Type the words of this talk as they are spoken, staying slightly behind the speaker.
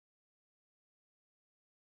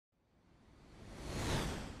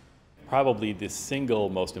probably the single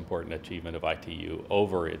most important achievement of ITU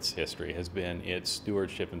over its history has been its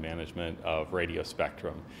stewardship and management of radio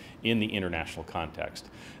spectrum in the international context.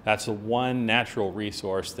 That's the one natural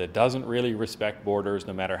resource that doesn't really respect borders,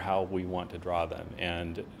 no matter how we want to draw them.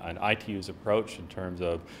 And an ITU's approach in terms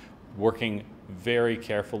of working very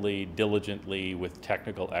carefully, diligently, with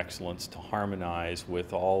technical excellence to harmonize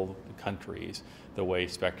with all countries the way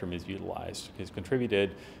spectrum is utilized has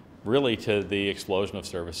contributed really to the explosion of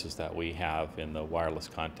services that we have in the wireless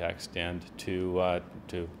context, and to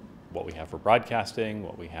what we have for broadcasting,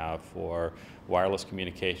 what we have for wireless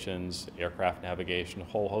communications, aircraft navigation, a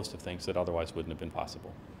whole host of things that otherwise wouldn't have been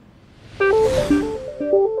possible.